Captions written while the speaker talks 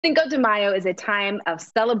Cinco de Mayo is a time of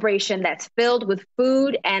celebration that's filled with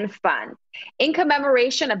food and fun. In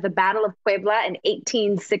commemoration of the Battle of Puebla in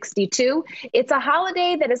 1862, it's a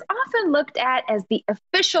holiday that is often looked at as the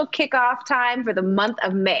official kickoff time for the month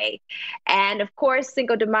of May. And of course,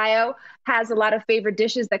 Cinco de Mayo has a lot of favorite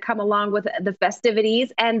dishes that come along with the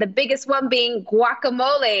festivities, and the biggest one being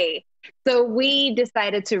guacamole. So we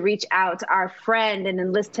decided to reach out to our friend and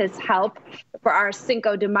enlist his help for our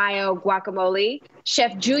Cinco de Mayo guacamole.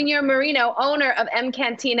 Chef Junior Marino, owner of M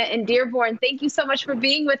Cantina in Dearborn. Thank you so much for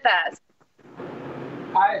being with us.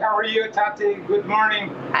 Hi, how are you, Tati? Good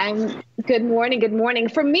morning. I'm good morning. Good morning.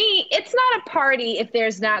 For me, it's not a party if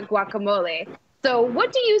there's not guacamole. So,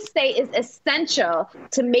 what do you say is essential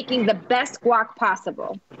to making the best guac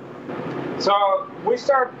possible? So we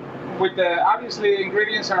start with the obviously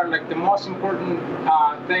ingredients are like the most important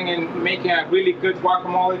thing in making a really good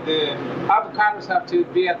guacamole. The avocados have to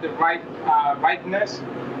be at the right ripeness.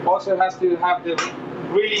 Also has to have the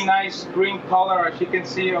really nice green color, as you can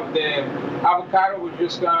see, of the avocado. We're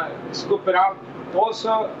just gonna scoop it out.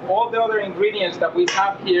 Also, all the other ingredients that we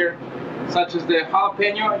have here, such as the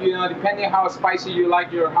jalapeno, depending how spicy you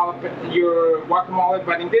like your guacamole.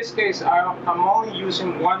 But in this case, I'm only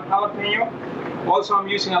using one jalapeno. Also, I'm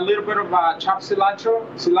using a little bit of chopped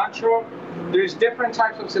cilantro. There's different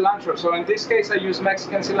types of cilantro. So in this case, I use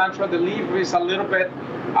Mexican cilantro. The leaf is a little bit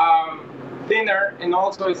thinner, and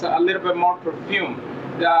also it's a little bit more perfume.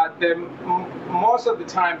 Most of the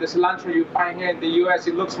time, the cilantro you find here in the U.S.,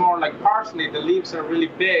 it looks more like parsley. The leaves are really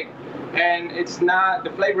big, and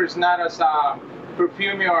the flavor is not as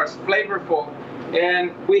perfumey or as flavorful.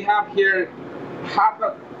 And we have here half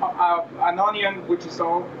an onion, which is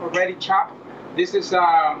already chopped. This is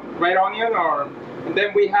red onion, and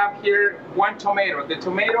then we have here one tomato. The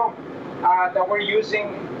tomato that we're using,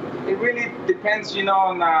 it really depends,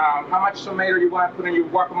 on how much tomato you want to put in your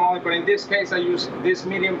guacamole. But in this case, I use this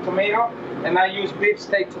medium tomato, and I use beef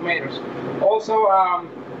steak tomatoes. Also,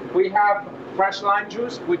 we have fresh lime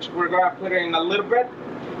juice, which we're going to put in a little bit.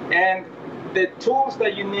 And the tools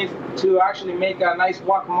that you need to actually make a nice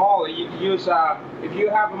guacamole, you use, if you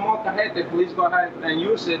have a molcajete, please go ahead and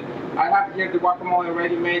use it. I have here the guacamole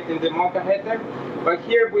already made in the molcajete. But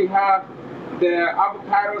here we have the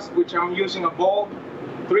avocados, which I'm using a bowl.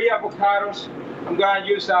 3 avocados. I'm going to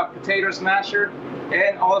use a potato smasher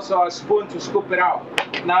and also a spoon to scoop it out.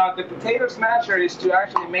 Now, the potato smasher is to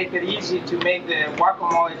actually make it easy to make the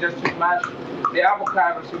guacamole, just to smash the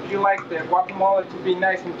avocados. So if you like the guacamole to be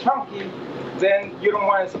nice and chunky, then you don't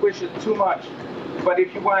want to squish it too much. But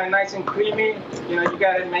if you want it nice and creamy, you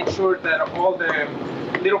got to make sure that all the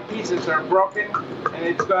little pieces are broken, and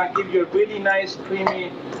it's going to give you a really nice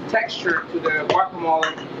creamy texture to the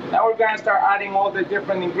guacamole. Now we're going to start adding all the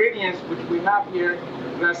different ingredients which we have here.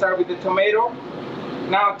 We're going to start with the tomato.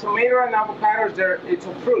 Now, tomato and avocados, it's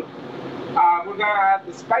a fruit. We're going to add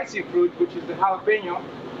the spicy fruit, which is the jalapeno.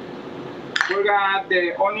 We're going to add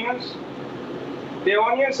the onions. The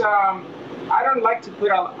onions, I don't like to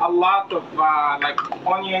put a lot of like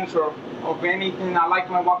onions or of anything. I like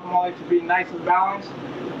my guacamole to be nice and balanced.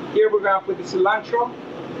 Here we're going to put the cilantro.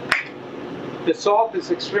 The salt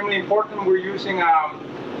is extremely important. We're using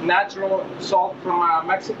natural salt from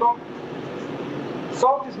Mexico.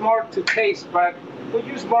 Salt is more to taste, but we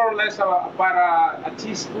use more or less about a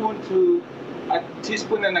teaspoon to a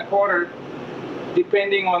teaspoon and a quarter,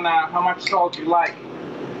 depending on how much salt you like.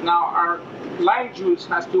 Now, our lime juice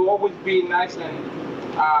has to always be nice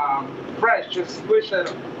and fresh. Just squish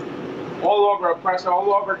it all over, press it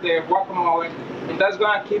all over the guacamole, and that's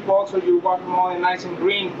going to keep also your guacamole nice and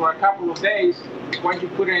green for a couple of days once you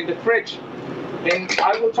put it in the fridge. And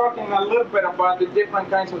I will talk in a little bit about the different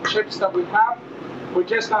kinds of chips that we have. We're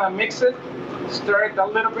just going to mix it, stir it a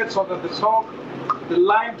little bit so that the salt, the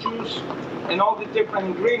lime juice, and all the different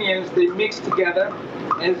ingredients, they mix together,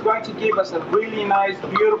 and it's going to give us a really nice,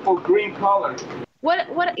 beautiful green color.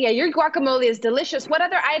 Yeah, your guacamole is delicious. What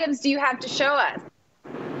other items do you have to show us?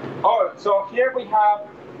 Oh, so here we have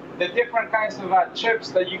the different kinds of chips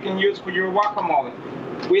that you can use for your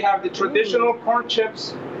guacamole. We have the traditional corn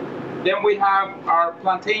chips. Then we have our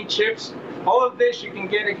plantain chips. All of this you can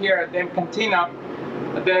get it here at the Cantina.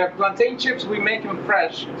 The plantain chips, we make them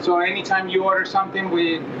fresh. So anytime you order something,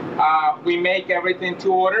 we make everything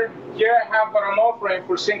to order. Here I have an offering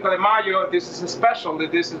for Cinco de Mayo. This is a special.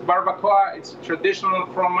 This is barbacoa. It's traditional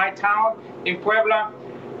from my town in Puebla.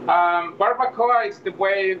 Barbacoa is the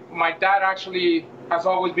way my dad actually has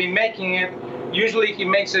always been making it. Usually he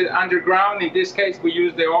makes it underground. In this case, we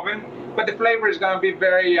use the oven. But the flavor is going to be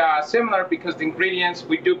very similar because the ingredients,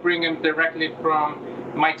 we do bring them directly from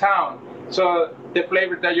my town. So the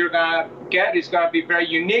flavor that you're going to get is going to be very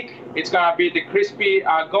unique. It's going to be the crispy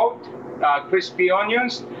goat, crispy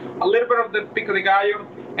onions, a little bit of the pico de gallo,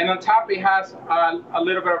 and on top it has a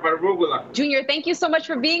little bit of arugula. Junior, thank you so much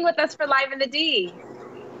for being with us for Live in the D.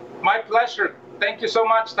 My pleasure. Thank you so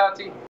much, Tati.